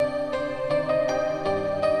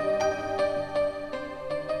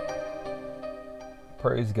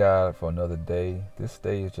Praise God for another day. This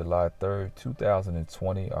day is July 3rd,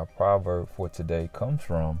 2020. Our proverb for today comes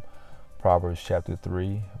from Proverbs chapter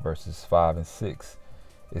 3, verses 5 and 6.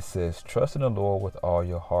 It says, "Trust in the Lord with all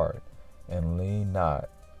your heart, and lean not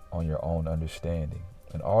on your own understanding.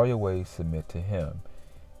 In all your ways submit to Him,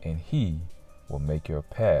 and He will make your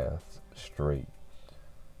paths straight."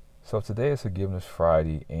 So today is Forgiveness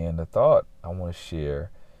Friday, and the thought I want to share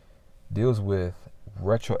deals with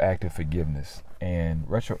retroactive forgiveness. And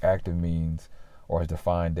retroactive means, or is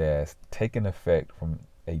defined as, taking effect from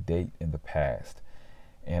a date in the past.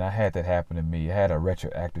 And I had that happen to me. I had a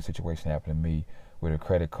retroactive situation happen to me with a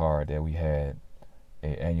credit card that we had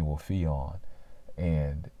an annual fee on.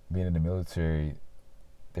 And being in the military,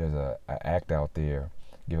 there's a act out there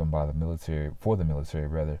given by the military, for the military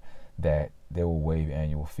rather, that they will waive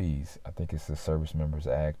annual fees. I think it's the Service Members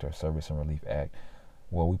Act or Service and Relief Act.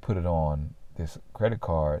 Well, we put it on this credit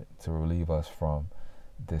card to relieve us from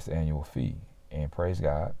this annual fee. And praise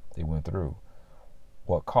God, it went through.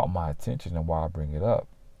 What caught my attention and why I bring it up,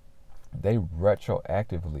 they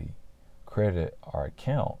retroactively credited our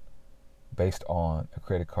account based on a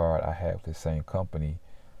credit card I had with the same company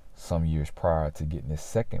some years prior to getting this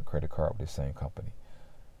second credit card with the same company.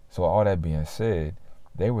 So all that being said,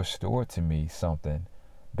 they restored to me something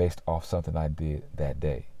based off something I did that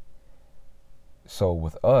day. So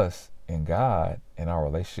with us and God and our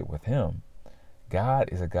relationship with Him, God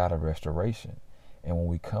is a God of restoration. And when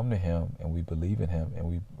we come to Him and we believe in Him and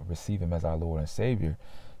we receive Him as our Lord and Savior,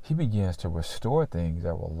 He begins to restore things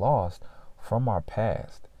that were lost from our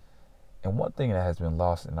past. And one thing that has been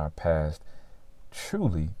lost in our past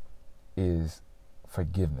truly is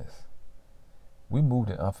forgiveness. We moved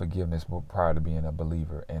in unforgiveness prior to being a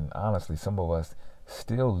believer. And honestly, some of us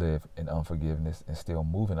still live in unforgiveness and still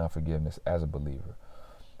move in unforgiveness as a believer.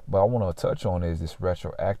 But I want to touch on is this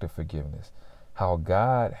retroactive forgiveness. How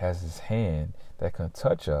God has His hand that can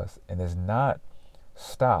touch us and is not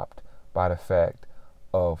stopped by the fact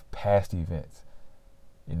of past events.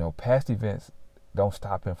 You know, past events don't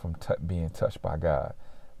stop Him from being touched by God.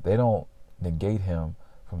 They don't negate Him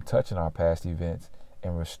from touching our past events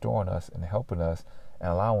and restoring us and helping us and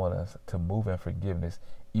allowing us to move in forgiveness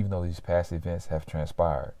even though these past events have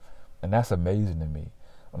transpired. And that's amazing to me.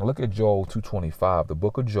 When I look at Joel 2:25, the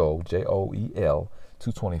book of Joel, Joel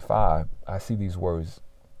 2:25, I see these words.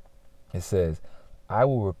 It says, "I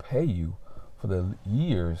will repay you for the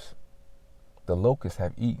years the locusts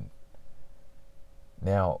have eaten."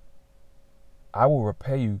 Now, I will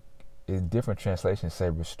repay you in different translations say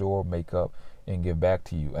restore, make up, and give back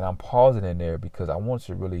to you. And I'm pausing in there because I want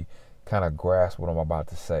you to really kind of grasp what I'm about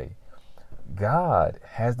to say. God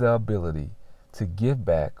has the ability to give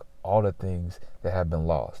back all the things that have been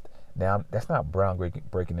lost. Now, that's not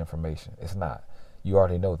breaking information. It's not. You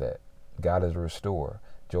already know that. God is a restorer.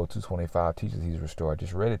 Joel 2:25 teaches He's a restorer. I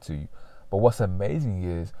just read it to you. But what's amazing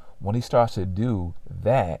is when He starts to do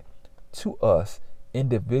that to us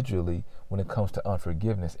individually when it comes to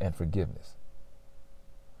unforgiveness and forgiveness.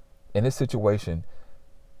 In this situation,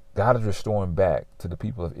 God is restoring back to the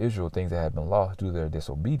people of Israel things that had been lost due to their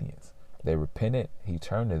disobedience. They repented, He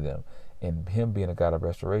turned to them, and Him being a God of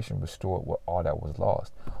restoration restored what all that was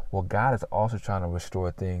lost. Well, God is also trying to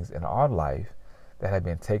restore things in our life that have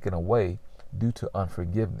been taken away due to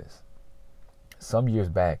unforgiveness. Some years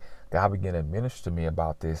back, God began to minister to me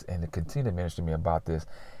about this and to continue to minister to me about this.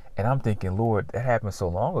 And I'm thinking, Lord, that happened so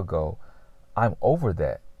long ago. I'm over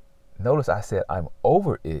that. Notice I said I'm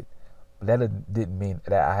over it. That didn't mean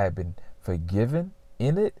that I had been forgiven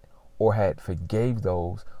in it or had forgave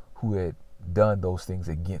those who had done those things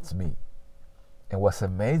against me. And what's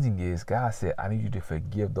amazing is God said, I need you to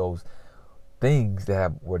forgive those things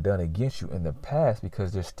that were done against you in the past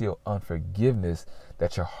because there's still unforgiveness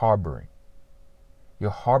that you're harboring.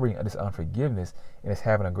 You're harboring this unforgiveness and it's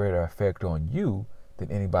having a greater effect on you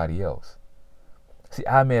than anybody else. See,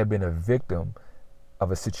 I may have been a victim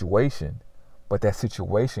of a situation, but that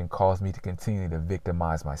situation caused me to continue to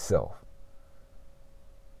victimize myself.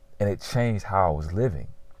 And it changed how I was living.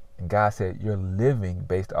 And God said, you're living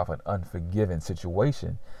based off an unforgiven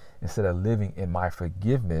situation instead of living in my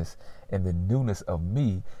forgiveness and the newness of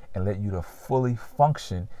me and let you to fully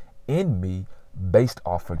function in me based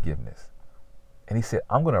off forgiveness. And He said,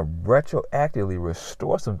 I'm going to retroactively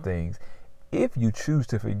restore some things if you choose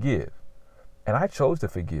to forgive. And I chose to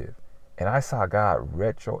forgive. And I saw God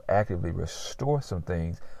retroactively restore some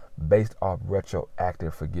things based off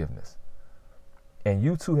retroactive forgiveness. And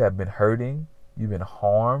you too have been hurting, you've been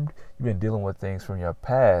harmed, you've been dealing with things from your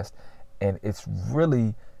past, and it's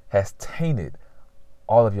really has tainted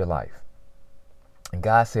all of your life. And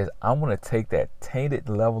God says, I'm going to take that tainted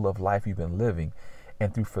level of life you've been living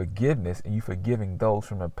And through forgiveness, and you forgiving those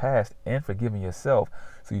from the past and forgiving yourself,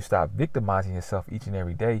 so you stop victimizing yourself each and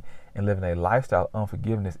every day and living a lifestyle of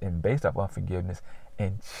unforgiveness and based off unforgiveness,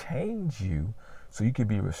 and change you so you can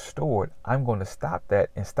be restored. I'm going to stop that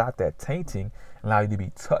and stop that tainting and allow you to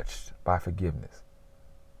be touched by forgiveness.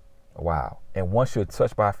 Wow. And once you're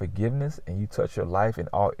touched by forgiveness and you touch your life in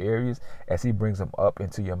all areas as he brings them up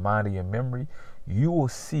into your mind and your memory, you will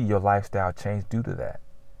see your lifestyle change due to that.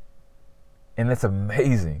 And it's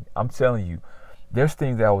amazing. I'm telling you, there's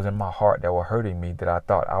things that was in my heart that were hurting me that I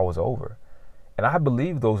thought I was over. And I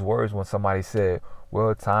believed those words when somebody said,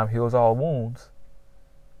 well, time heals all wounds.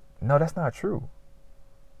 No, that's not true.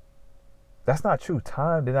 That's not true.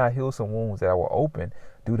 Time did not heal some wounds that were open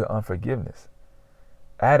due to unforgiveness.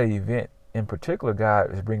 At an event in particular,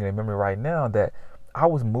 God is bringing a memory right now that I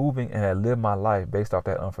was moving and had lived my life based off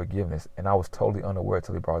that unforgiveness, and I was totally unaware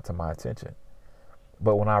until he brought it to my attention.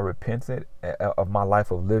 But when I repented of my life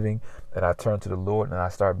of living, and I turned to the Lord and I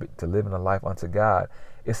started to live in a life unto God,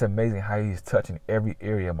 it's amazing how he's touching every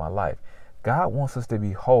area of my life. God wants us to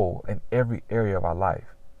be whole in every area of our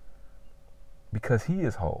life because he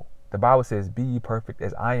is whole. The Bible says, be ye perfect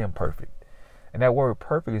as I am perfect. And that word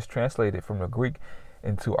perfect is translated from the Greek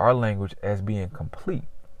into our language as being complete.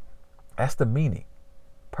 That's the meaning.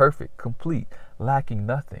 Perfect, complete, lacking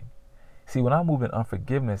nothing. See, when I move in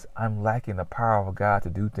unforgiveness, I'm lacking the power of God to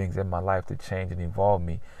do things in my life to change and evolve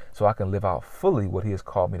me so I can live out fully what he has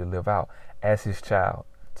called me to live out as his child,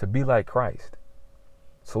 to be like Christ.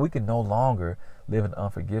 So we can no longer live in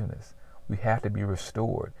unforgiveness. We have to be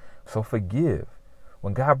restored. So forgive.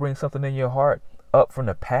 When God brings something in your heart up from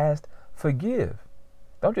the past, forgive.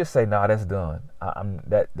 Don't just say, "Nah, that's done."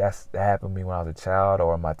 That happened to me when I was a child,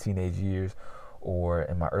 or in my teenage years, or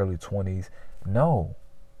in my early 20s. No.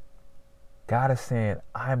 God is saying,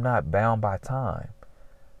 I'm not bound by time.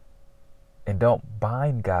 And don't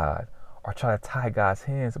bind God or try to tie God's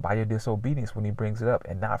hands by your disobedience when he brings it up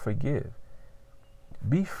and not forgive.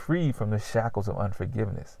 Be free from the shackles of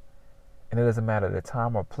unforgiveness. And it doesn't matter the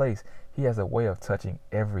time or place. He has a way of touching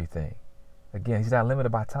everything. Again, he's not limited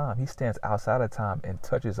by time. He stands outside of time and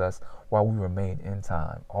touches us while we remain in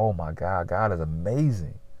time. Oh my God, God is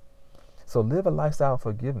amazing. So live a lifestyle of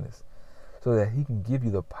forgiveness so that he can give you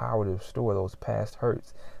the power to restore those past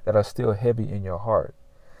hurts that are still heavy in your heart.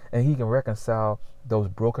 And he can reconcile those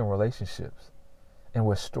broken relationships and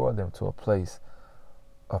restore them to a place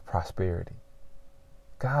of prosperity.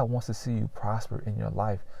 God wants to see you prosper in your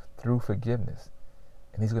life through forgiveness.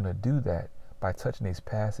 And he's going to do that by touching these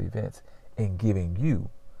past events and giving you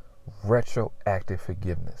retroactive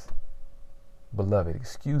forgiveness. Beloved,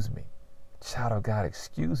 excuse me. Child of God,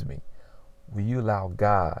 excuse me. Will you allow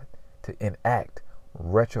God to enact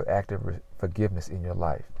retroactive forgiveness in your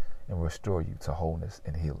life and restore you to wholeness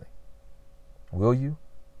and healing? Will you?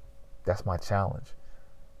 That's my challenge.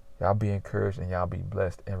 Y'all be encouraged and y'all be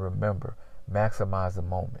blessed. And remember, maximize the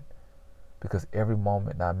moment. Because every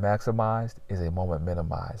moment not maximized is a moment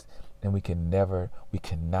minimized. And we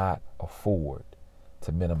cannot afford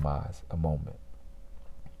to minimize a moment.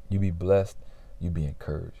 You be blessed. You be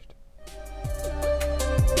encouraged.